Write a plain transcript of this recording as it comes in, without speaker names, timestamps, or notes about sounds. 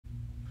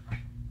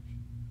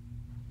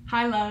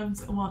Hi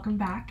loves, welcome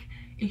back.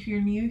 If you're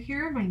new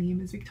here, my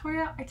name is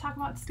Victoria. I talk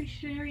about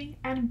stationery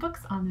and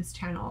books on this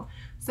channel.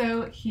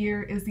 So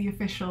here is the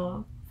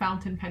official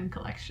fountain pen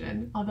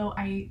collection. Although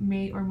I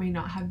may or may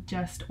not have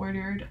just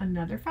ordered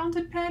another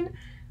fountain pen,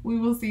 we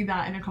will see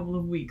that in a couple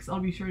of weeks. I'll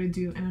be sure to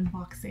do an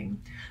unboxing.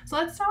 So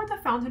let's start with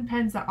the fountain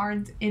pens that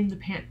aren't in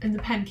the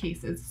pen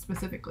cases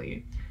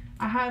specifically.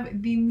 I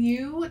have the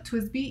new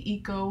TWSBI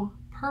Eco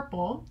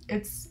Purple.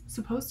 It's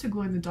supposed to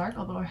glow in the dark,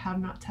 although I have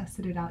not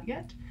tested it out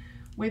yet,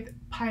 with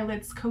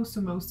Pilot's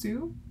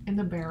Kosumosu in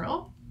the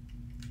barrel,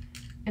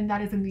 and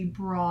that is in the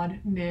broad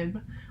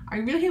nib. I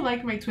really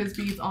like my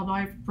TWSBIs, although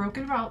I've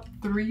broken about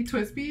 3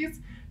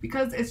 TWSBIs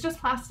because it's just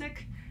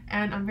plastic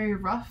and I'm very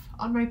rough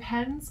on my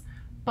pens,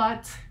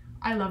 but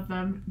I love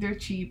them. They're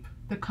cheap,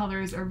 the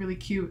colors are really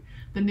cute,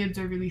 the nibs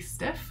are really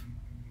stiff,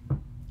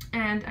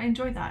 and I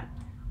enjoy that.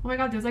 Oh my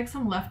god, there's like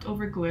some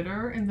leftover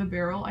glitter in the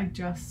barrel. I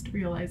just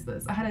realized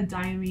this. I had a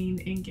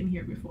diamine ink in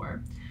here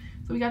before.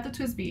 So we got the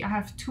TWSBI. I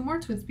have 2 more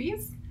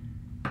TWSBIs,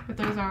 but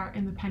those are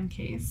in the pen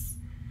case.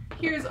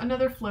 Here's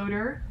another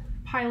floater,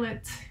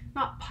 Pelikan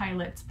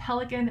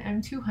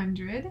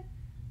M200.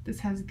 This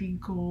has the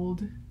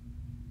gold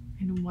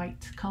and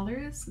white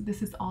colors.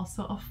 This is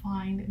also a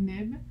fine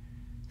nib,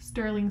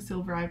 sterling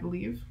silver, I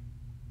believe.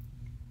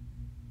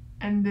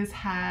 And this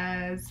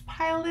has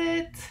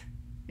Pilot,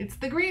 it's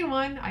the green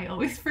one, I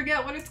always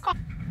forget what it's called,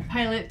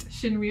 Pilot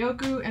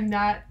Shinryoku, and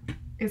that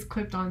is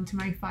clipped on to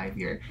my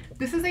 5-year.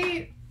 This is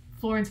a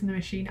Florence and the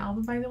Machine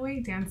album, by the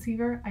way, Dance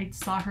Fever. I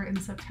saw her in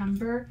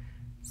September.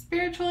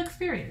 Spiritual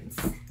experience.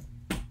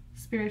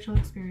 Spiritual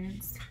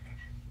experience.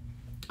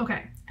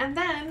 Okay, and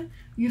then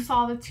you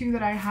saw the 2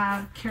 that I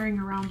have carrying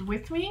around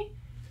with me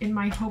in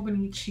my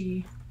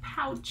Hobonichi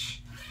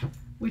pouch,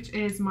 which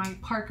is my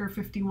Parker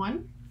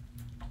 51.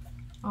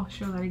 I'll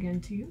show that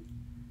again to you.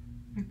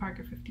 My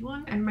Parker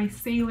 51 and my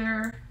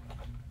Sailor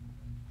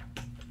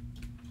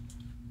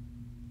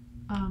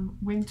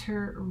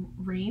Winter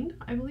Rain,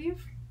 I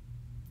believe.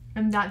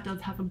 And that does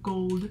have a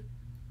gold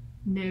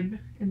nib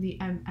in the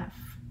MF,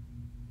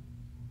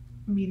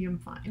 medium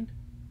fine.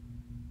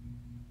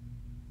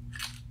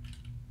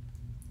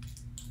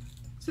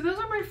 So those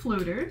are my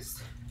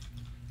floaters.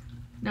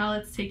 Now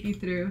let's take you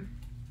through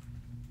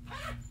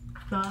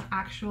the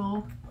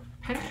actual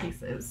pen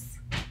cases.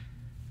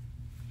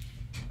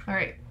 All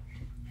right,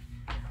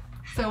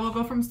 so we'll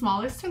go from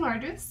smallest to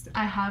largest.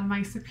 I have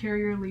my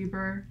Superior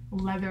Libre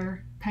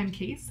leather pen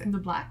case in the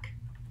black.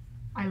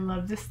 I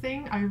love this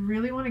thing. I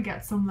really want to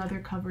get some leather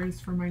covers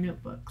for my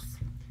notebooks.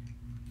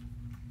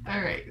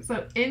 Alright,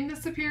 so in the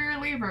Superior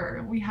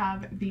Libre, we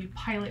have the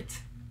Pilot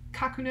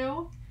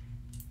Kakuno.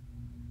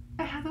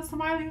 It has a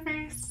smiley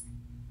face.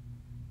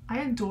 I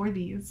adore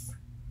these.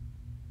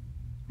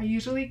 I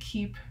usually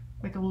keep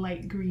like a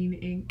light green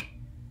ink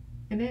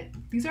in it.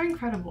 These are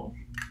incredible.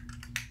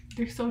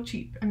 They're so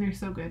cheap and they're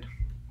so good.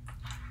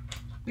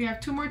 We have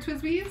 2 more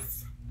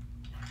TWSBIs.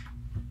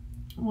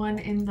 One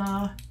in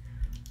the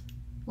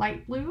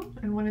light blue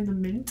and one in the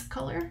mint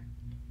color.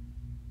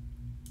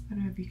 I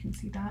don't know if you can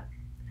see that.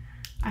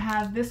 I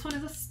have this one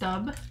is a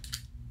stub.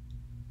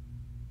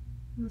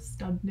 The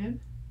stub nib.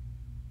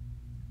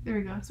 There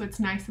we go. So it's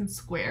nice and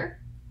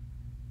square.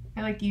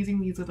 I like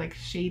using these with like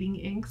shading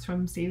inks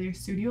from Sailor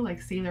Studio,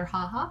 like Sailor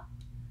Haha.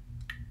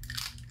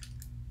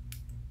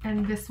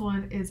 And this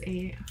one is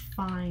a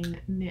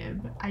fine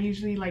nib. I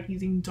usually like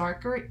using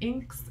darker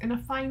inks in a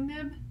fine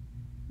nib,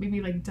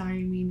 maybe like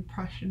Diamine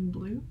Prussian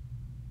blue.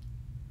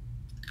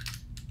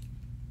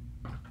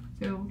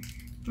 So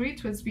 3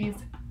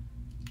 TWSBIs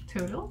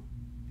total.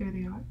 There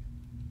they are.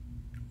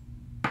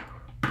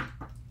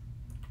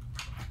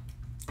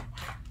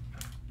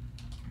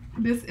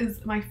 This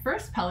is my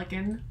first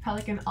Pelikan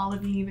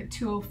Olivine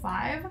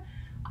 205.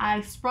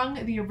 I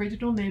sprung the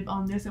original nib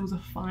on this. It was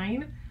a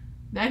fine.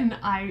 Then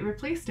I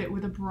replaced it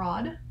with a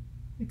broad.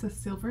 It's a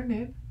silver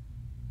nib.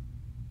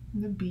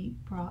 The B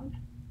broad.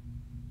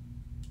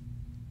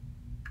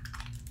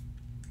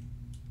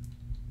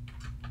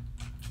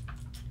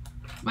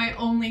 My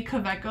only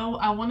Kaweco.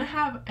 I want to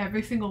have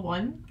every single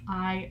one.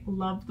 I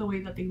love the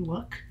way that they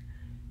look.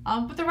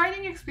 But the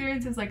writing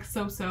experience is like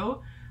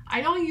so-so.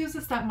 I don't use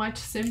this that much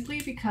simply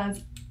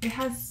because it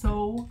has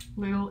so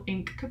little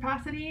ink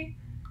capacity.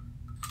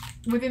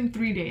 Within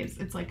 3 days,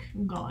 it's like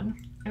gone.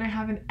 And I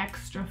have an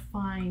extra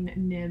fine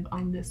nib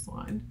on this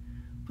one.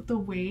 But the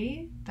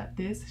way that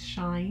this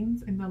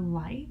shines in the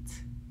light,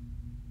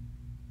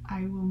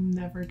 I will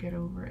never get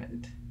over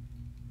it.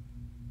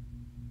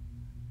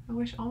 I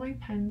wish all my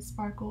pens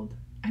sparkled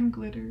and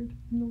glittered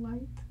in the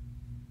light.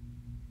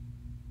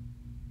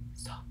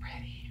 So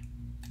pretty.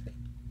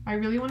 I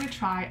really want to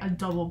try a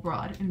double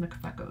broad in the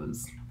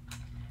Kawecos.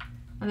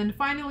 And then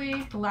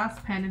finally, the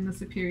last pen in the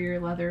Superior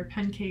leather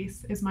pen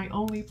case is my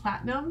only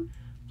Platinum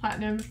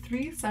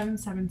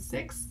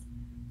 3776.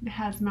 It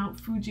has Mount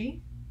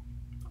Fuji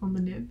on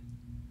the nib.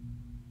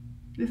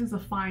 This is a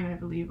fine, I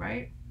believe,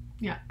 right?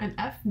 Yeah, an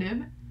F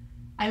nib.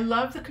 I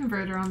love the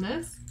converter on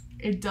this.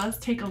 It does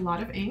take a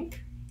lot of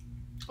ink.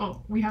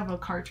 Oh, we have a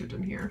cartridge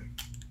in here.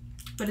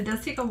 But it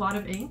does take a lot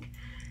of ink.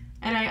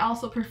 And I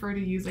also prefer to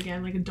use,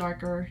 again, like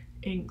darker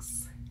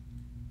inks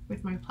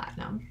with my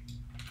platinum.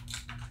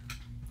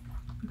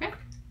 Okay,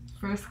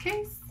 first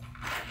case,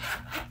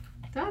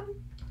 done.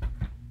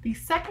 The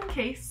second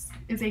case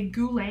is a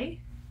Goulet,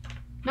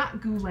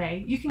 not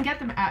Goulet, you can get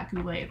them at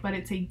Goulet, but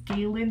it's a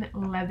Galen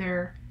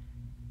leather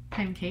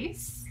pen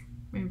case,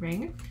 my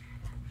ring.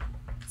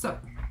 So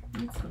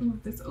let's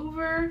move this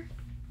over.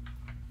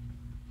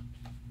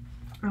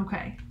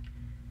 Okay.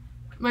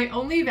 My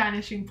only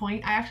vanishing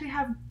point, I actually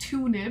have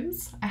two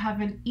nibs. I have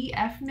an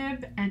EF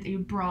nib and a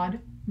broad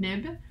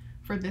nib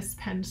for this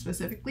pen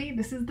specifically.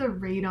 This is the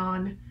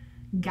Radon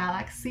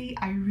Galaxy.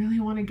 I really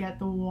want to get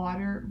the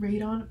water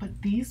Radon,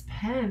 but these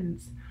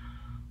pens,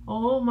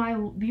 oh my,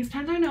 these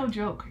pens are no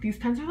joke. These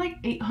pens are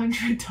like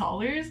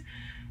 $800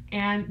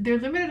 and they're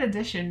limited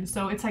edition.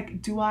 So it's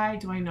like, do I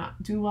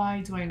not? Do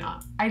I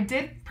not? I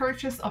did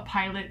purchase a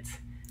Pilot.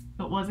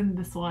 It wasn't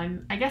this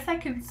one. I guess I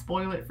can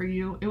spoil it for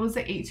you. It was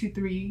the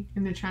 823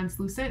 in the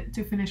translucent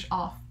to finish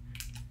off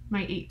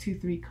my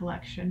 823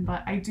 collection,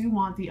 but I do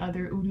want the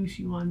other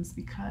Urushi ones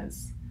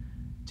because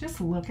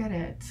just look at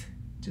it.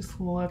 Just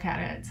look at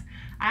it.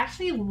 I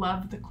actually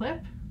love the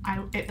clip.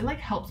 It like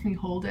helps me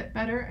hold it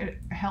better. It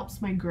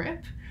helps my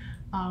grip.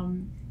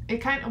 It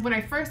kind of, when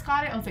I first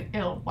got it, I was like,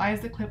 ew, why is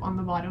the clip on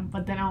the bottom?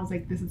 But then I was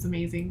like, this is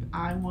amazing.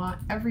 I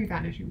want every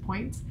vanishing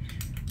point.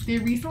 They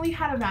recently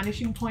had a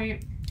vanishing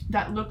point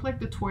that looked like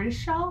the tortoise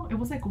shell. It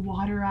was like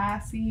water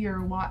assy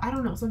or what, I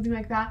don't know, something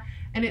like that.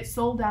 And it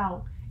sold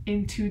out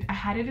in I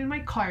had it in my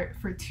cart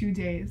for 2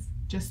 days,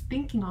 just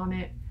thinking on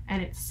it,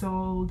 and it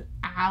sold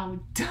out.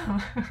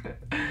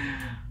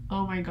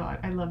 Oh my God,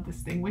 I love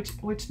this thing.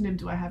 Which nib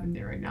do I have in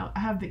there right now?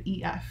 I have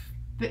the EF.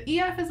 The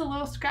EF is a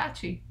little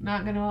scratchy,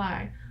 not gonna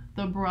lie.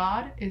 The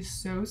broad is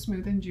so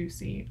smooth and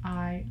juicy.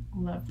 I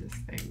love this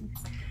thing.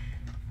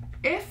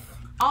 If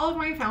all of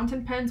my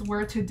fountain pens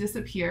were to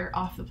disappear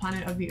off the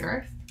planet of the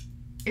Earth,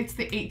 it's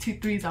the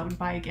 823s I would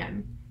buy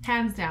again.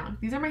 Hands down.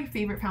 These are my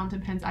favorite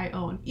fountain pens I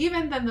own.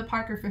 Even than the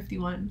Parker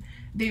 51.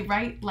 They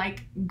write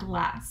like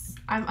glass.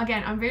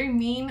 I'm very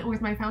mean with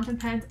my fountain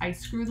pens. I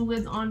screw the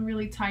lids on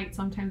really tight.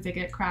 Sometimes they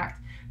get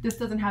cracked. This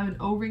doesn't have an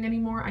O-ring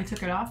anymore. I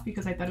took it off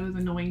because I thought it was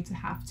annoying to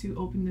have to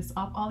open this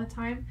up all the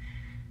time.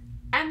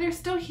 And they're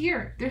still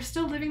here. They're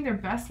still living their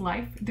best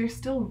life. They're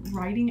still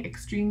writing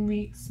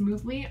extremely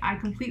smoothly. I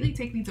completely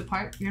take these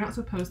apart. You're not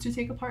supposed to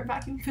take apart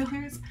vacuum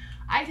fillers.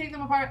 I take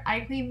them apart,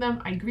 I clean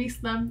them, I grease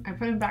them, I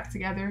put them back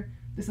together.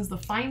 This is the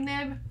fine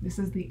nib, this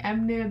is the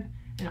M nib,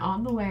 and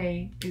on the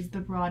way is the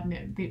broad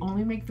nib. They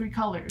only make 3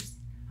 colors.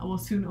 I will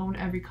soon own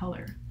every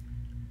color.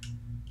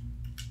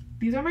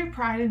 These are my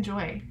pride and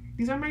joy.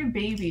 These are my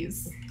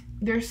babies.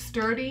 They're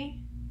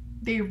sturdy.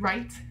 They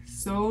write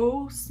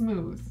so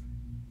smooth.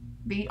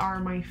 They are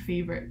my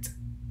favorite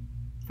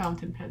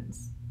fountain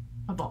pens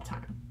of all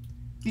time.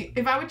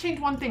 If I would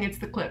change one thing, it's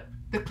the clip.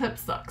 The clip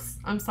sucks.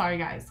 I'm sorry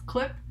guys.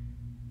 Clip,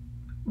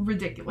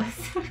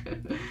 ridiculous.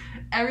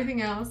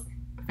 Everything else,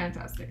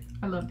 fantastic.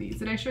 I love these.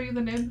 Did I show you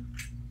the nib?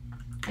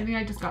 I think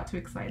I just got too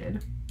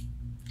excited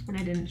and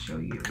I didn't show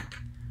you.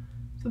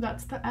 So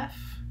that's the F.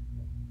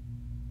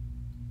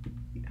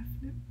 The F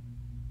nib.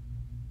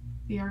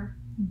 They are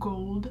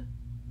gold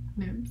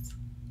nibs.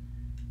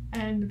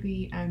 And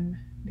the M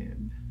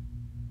nib.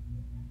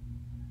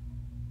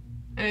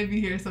 And if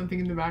you hear something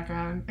in the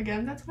background,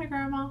 again, that's my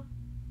grandma.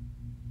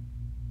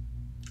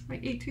 My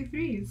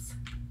 823s.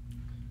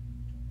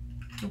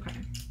 Okay.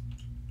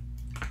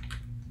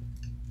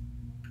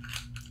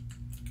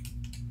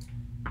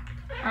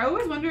 I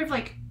always wonder if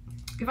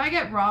I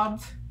get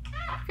robbed,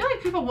 I feel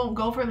like people won't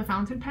go for the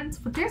fountain pens,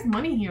 but there's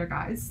money here,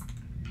 guys.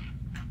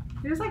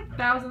 There's like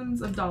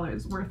thousands of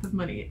dollars worth of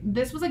money.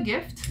 This was a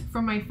gift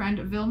from my friend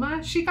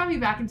Vilma. She got me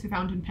back into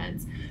fountain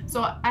pens.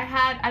 So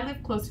I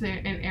live close to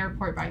an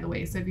airport, by the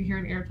way, so if you hear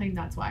an airplane,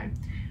 that's why.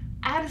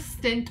 I had a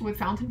stint with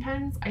fountain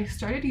pens. I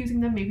started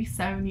using them maybe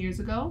 7 years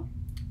ago.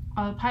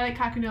 Pilot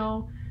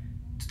Kakuno,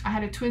 I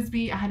had a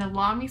TWSBI, I had a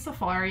Lamy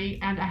Safari,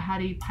 and I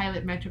had a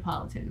Pilot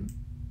Metropolitan.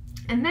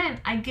 And then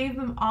I gave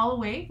them all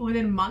away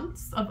within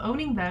months of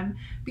owning them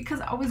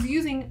because I was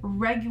using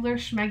regular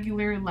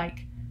schmegular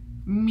like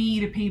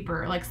mead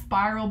paper, like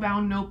spiral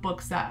bound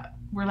notebooks that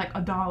were like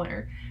 $1.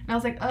 And I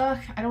was like, ugh,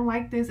 I don't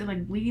like this. It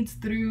like bleeds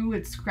through,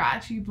 it's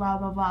scratchy, blah,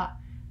 blah, blah.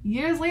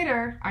 Years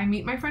later, I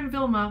meet my friend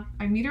Vilma.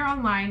 I meet her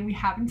online. We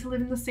happen to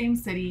live in the same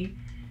city.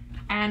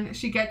 And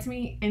she gets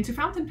me into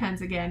fountain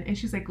pens again. And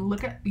she's like,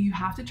 look at, you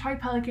have to try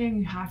Pelikan.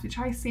 You have to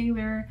try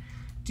Sailor.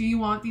 Do you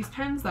want these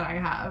pens that I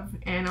have?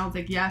 And I was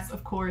like, yes,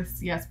 of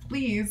course. Yes,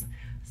 please.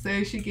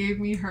 So she gave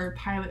me her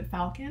Pilot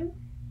Falcon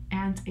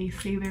and a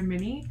Sailor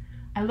Mini.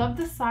 I love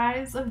the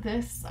size of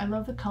this. I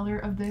love the color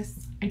of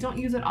this. I don't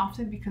use it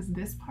often because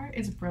this part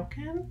is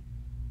broken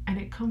and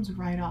it comes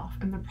right off.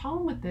 And the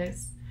problem with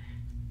this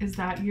is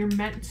that you're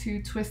meant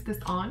to twist this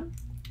on.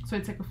 So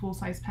it's like a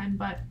full-size pen,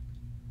 but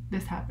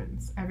this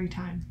happens every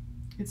time.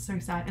 It's so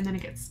sad. And then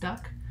it gets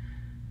stuck.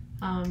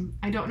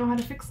 I don't know how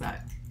to fix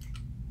that,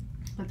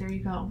 but there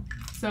you go.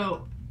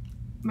 So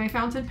my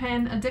fountain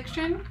pen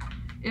addiction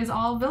is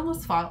all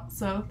Vilma's fault.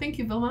 So thank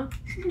you, Vilma.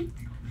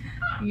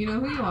 You know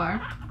who you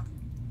are.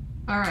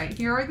 Alright,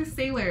 here are the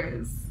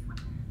sailors.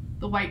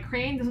 The white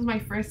crane, this was my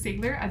first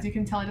sailor. As you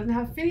can tell, it doesn't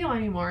have video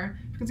anymore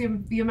because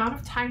of the amount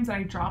of times that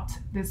I dropped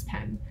this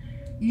pen.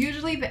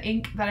 Usually the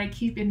ink that I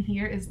keep in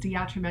here is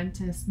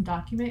Diatramentis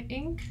document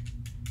ink.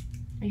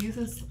 I used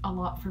this a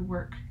lot for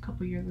work a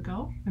couple years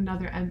ago.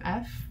 Another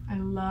MF. I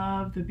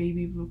love the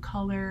baby blue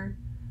color.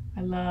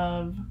 I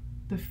love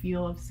the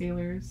feel of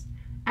sailors.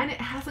 And it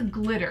has a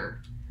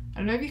glitter. I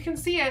don't know if you can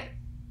see it.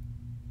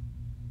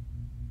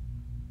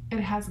 It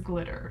has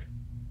glitter.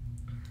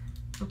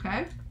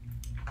 Okay.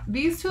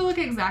 These two look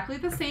exactly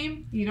the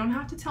same. You don't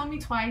have to tell me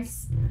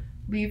twice.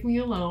 Leave me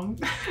alone.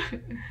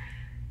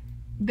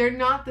 They're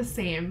not the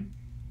same.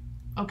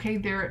 Okay,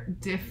 they're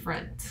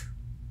different.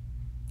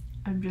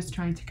 I'm just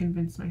trying to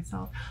convince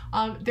myself.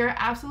 They're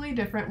absolutely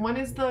different. One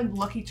is the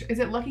Lucky, is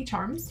it Lucky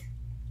Charms?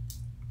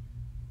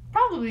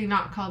 Probably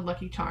not called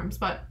Lucky Charms,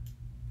 but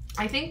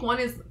I think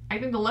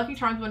the Lucky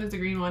Charms one is the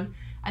green one.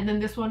 And then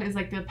this one is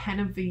like the pen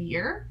of the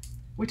year,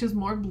 which is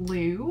more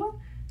blue.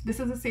 This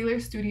is a Sailor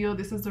Studio.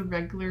 This is a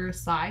regular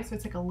size, so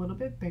it's like a little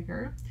bit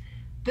bigger.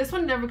 This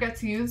one never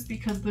gets used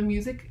because the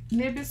music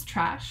nib is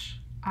trash.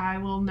 I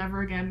will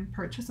never again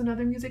purchase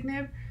another music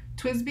nib.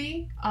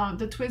 TWSBI,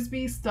 the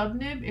TWSBI stub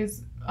nib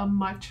is a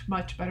much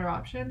better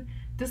option.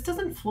 This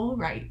doesn't flow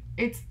right.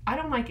 I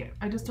don't like it.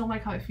 I just don't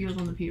like how it feels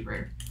on the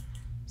paper.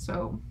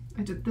 So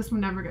this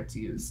one never gets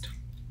used.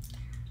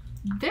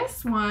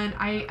 This one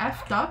I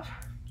effed up.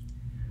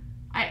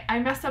 I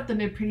messed up the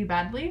nib pretty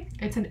badly.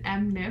 It's an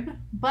M nib,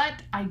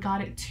 but I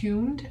got it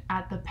tuned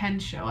at the pen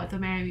show, at the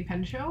Miami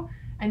Pen Show,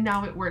 and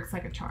now it works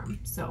like a charm.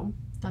 So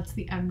that's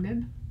the M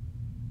nib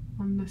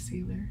on the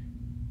Sailor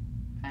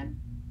pen.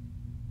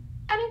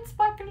 And it's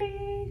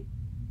sparkly.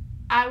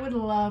 I would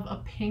love a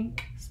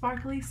pink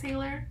sparkly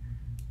Sailor.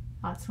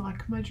 That's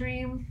like my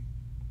dream.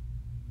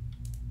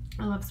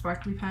 I love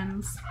sparkly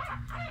pens.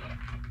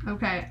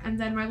 Okay, and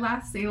then my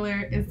last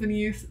Sailor is the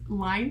new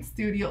Line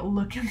Studio.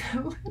 Look at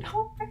the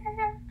little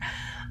bear.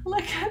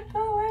 Look at the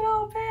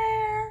little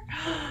bear.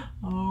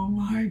 Oh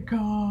my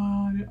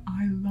god,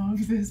 I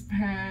love this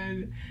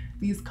pen.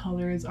 These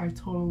colors are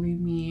totally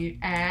me.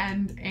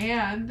 And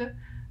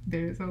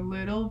there's a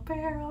little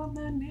bear on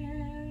the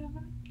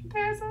nib.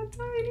 There's a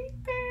tiny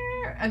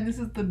bear. And this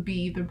is the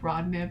B, the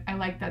broad nib. I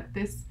like that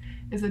this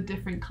is a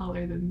different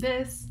color than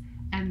this,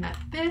 and that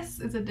this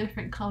is a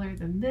different color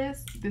than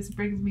this. This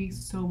brings me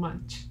so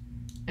much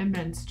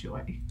immense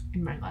joy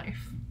in my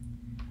life.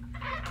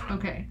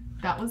 Okay,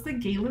 that was the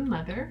Galen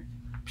leather.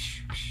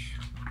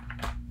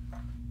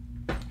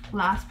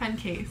 Last pen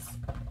case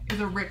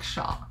is a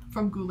Rickshaw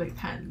from Goulet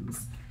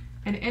Pens.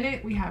 And in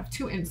it we have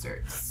 2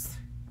 inserts.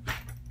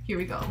 Here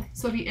we go.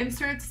 So the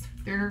inserts,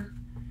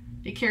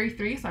 they carry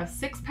 3, so I have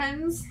 6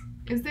 pens.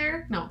 Is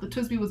there? No, the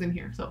TWSBI was in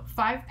here. So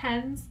 5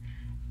 pens,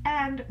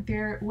 and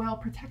they're well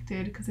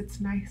protected because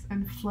it's nice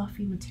and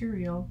fluffy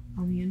material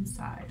on the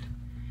inside.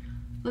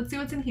 Let's see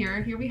what's in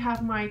here. Here we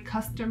have my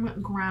custom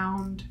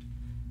ground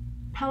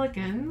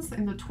Pelikans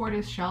in the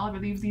tortoise shell. I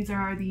believe these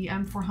are the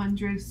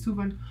M400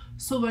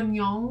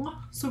 Sauvignon.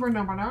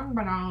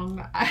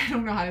 I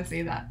don't know how to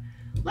say that.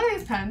 Look at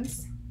these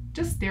pens.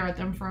 Just stare at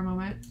them for a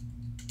moment.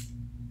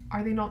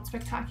 Are they not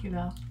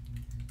spectacular?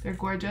 They're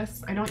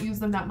gorgeous. I don't use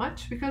them that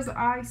much because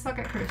I suck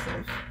at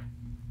cursive.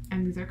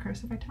 And these are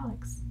cursive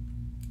italics.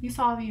 You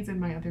saw these in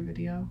my other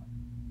video.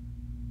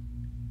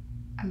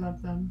 I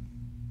love them.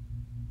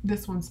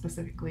 This one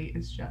specifically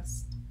is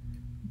just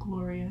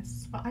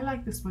glorious, but I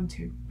like this one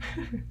too.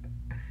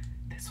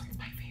 This one's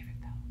my favorite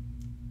though.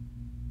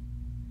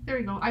 There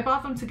we go. I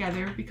bought them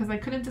together because I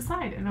couldn't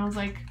decide, and I was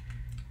like,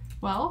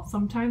 well,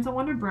 sometimes I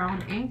want a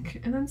brown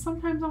ink and then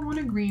sometimes I want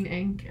a green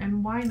ink,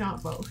 and why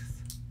not both?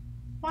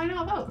 Why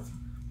not both?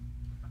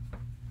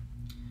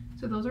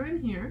 So those are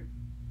in here.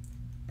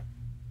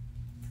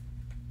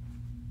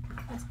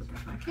 Let's put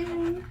this back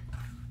in.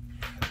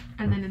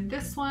 And then in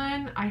this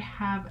one, I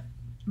have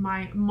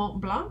my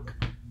Mont Blanc.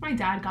 My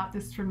dad got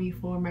this for me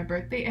for my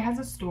birthday. It has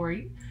a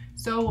story.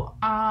 So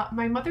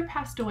my mother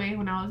passed away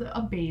when I was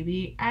a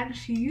baby, and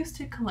she used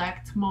to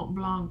collect Mont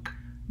Blanc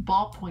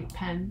ballpoint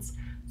pens.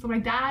 So my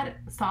dad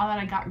saw that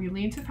I got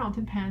really into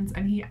fountain pens,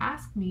 and he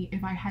asked me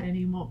if I had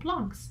any Mont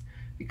Blancs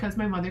because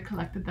my mother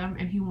collected them,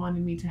 and he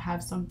wanted me to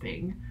have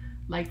something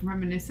like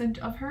reminiscent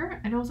of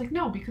her. And I was like,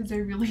 no, because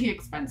they're really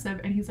expensive.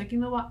 And he's like, you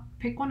know what,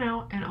 pick one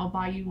out and I'll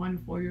buy you one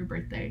for your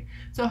birthday.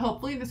 So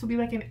hopefully this will be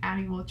like an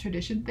annual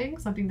tradition thing,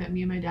 something that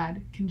me and my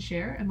dad can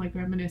share and like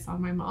reminisce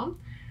on my mom.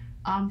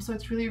 So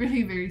it's really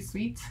very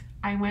sweet.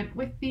 I went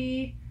with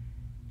the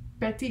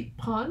Petit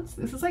Prince.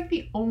 This is like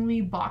the only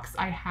box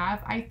I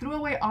have. I threw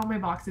away all my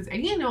boxes,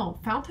 and you know,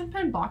 fountain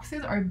pen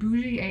boxes are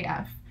bougie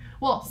AF.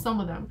 Well, some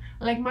of them.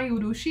 Like my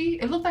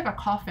Urushi, it looked like a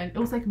coffin. It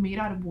was like made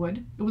out of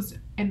wood. It was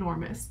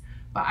enormous.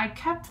 But I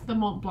kept the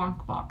Mont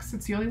Blanc box.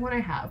 It's the only one I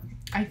have.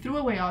 I threw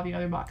away all the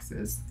other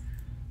boxes.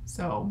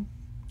 So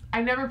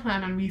I never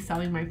plan on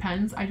reselling my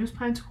pens. I just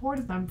plan to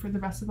hoard them for the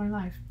rest of my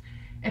life.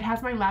 It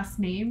has my last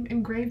name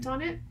engraved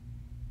on it.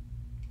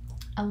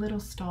 A little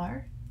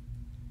star.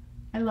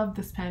 I love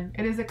this pen.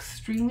 It is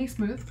extremely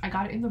smooth. I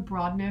got it in the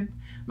broad nib.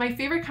 My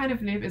favorite kind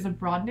of nib is a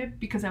broad nib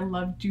because I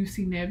love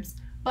juicy nibs,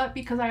 but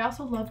because I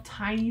also love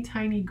tiny,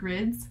 tiny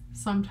grids,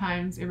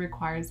 sometimes it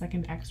requires like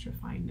an extra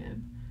fine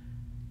nib.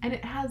 And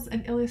it has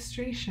an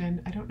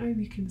illustration, I don't know if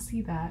you can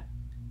see that,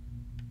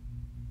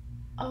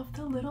 of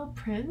the little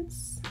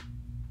prince.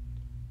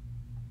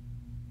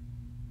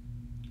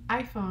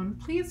 iPhone,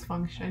 please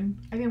function.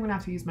 I think I'm gonna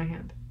have to use my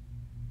hand.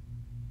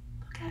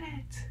 Look at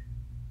it.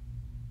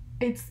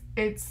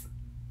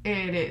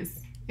 It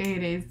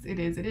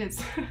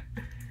is.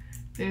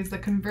 There's the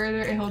converter.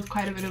 It holds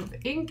quite a bit of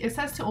ink. It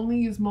says to only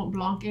use Mont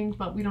Blanc ink,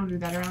 but we don't do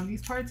that around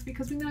these parts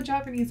because we know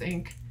Japanese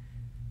ink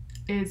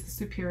is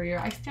superior.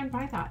 I stand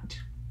by that.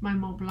 My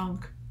Mont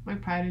Blanc, my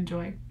pride and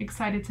joy.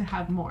 Excited to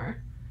have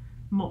more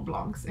Mont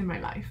Blancs in my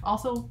life.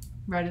 Also,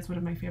 red is one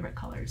of my favorite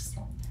colors.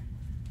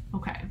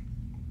 Okay.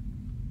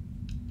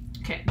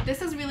 Okay,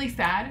 this is really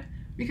sad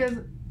because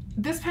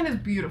this pen is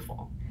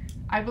beautiful.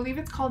 I believe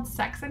it's called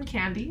Sex and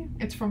Candy.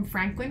 It's from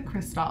Franklin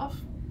Christoph.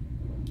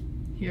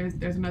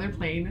 There's another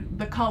plane.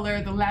 The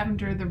color, the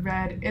lavender, the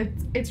red,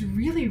 it's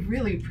really,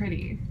 really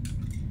pretty.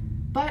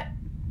 But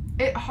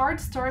it hard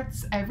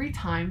starts every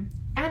time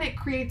and it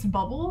creates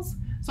bubbles.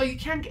 So you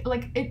can't get,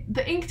 like,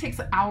 the ink takes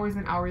hours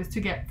and hours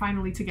to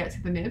finally get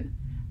to the nib.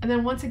 And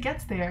then once it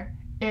gets there,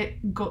 it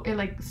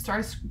like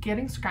starts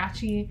getting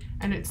scratchy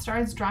and it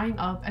starts drying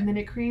up, and then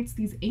it creates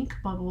these ink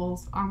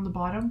bubbles on the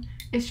bottom.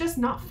 It's just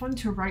not fun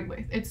to write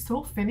with. It's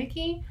so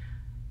finicky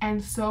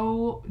and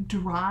so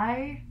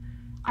dry.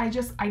 I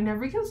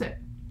never use it.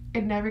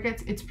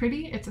 It's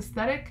pretty, it's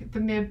aesthetic.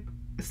 The nib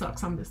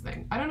sucks on this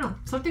thing. I don't know.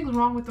 Something's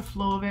wrong with the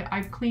flow of it.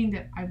 I've cleaned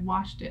it, I've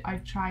washed it,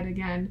 I've tried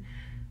again.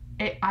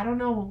 I don't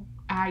know.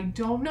 I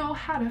don't know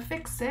how to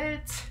fix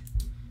it.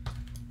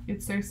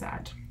 It's so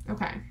sad.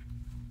 Okay.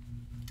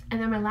 And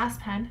then my last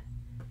pen,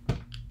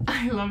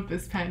 I love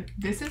this pen.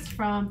 This is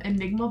from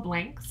Enigma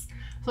Blanks.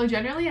 So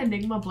generally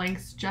Enigma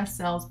Blanks just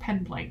sells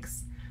pen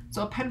blanks.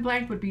 So a pen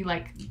blank would be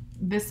like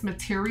this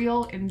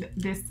material in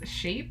this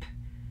shape,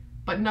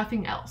 but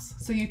nothing else.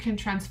 So you can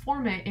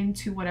transform it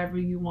into whatever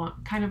you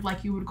want. Kind of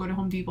like you would go to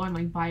Home Depot and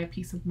like buy a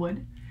piece of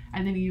wood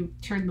and then you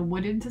turn the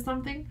wood into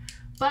something.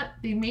 But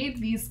they made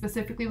these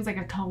specifically, it was like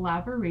a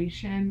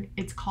collaboration.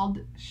 It's called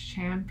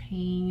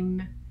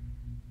Champagne.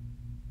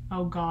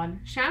 Oh God,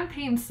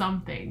 Champagne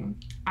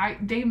something.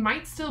 They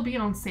might still be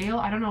on sale.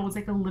 I don't know, it was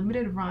like a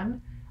limited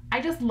run. I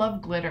just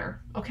love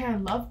glitter. Okay, I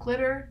love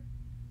glitter.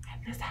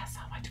 And this has so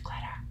much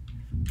glitter.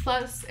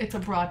 Plus, it's a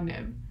broad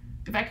nib.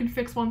 If I could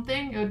fix one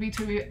thing, it would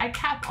be I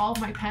cap all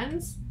of my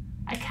pens.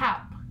 I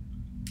cap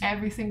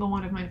every single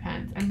one of my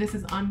pens. And this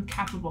is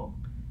uncappable.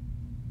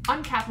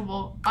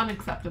 Uncappable,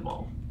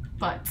 unacceptable.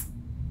 But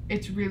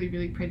it's really,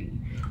 really pretty.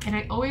 And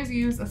I always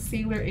use a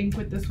Sailor ink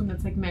with this one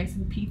that's like nice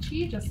and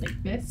peachy, just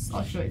like this.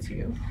 I'll show it to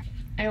you.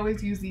 I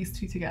always use these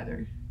two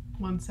together.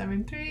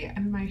 173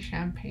 and my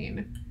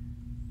Champagne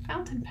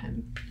fountain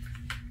pen.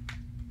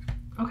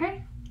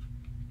 Okay.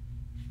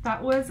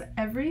 That was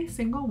every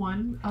single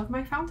one of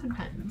my fountain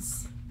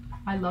pens.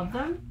 I love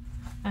them.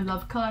 I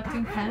love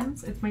collecting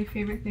pens. It's my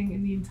favorite thing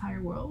in the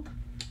entire world.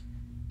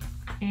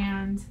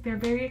 And they're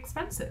very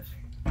expensive.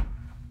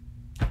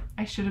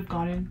 I should have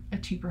gotten a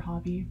cheaper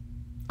hobby.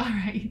 All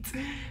right.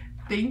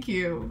 Thank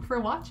you for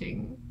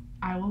watching.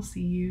 I will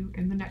see you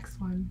in the next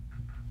one.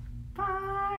 Bye.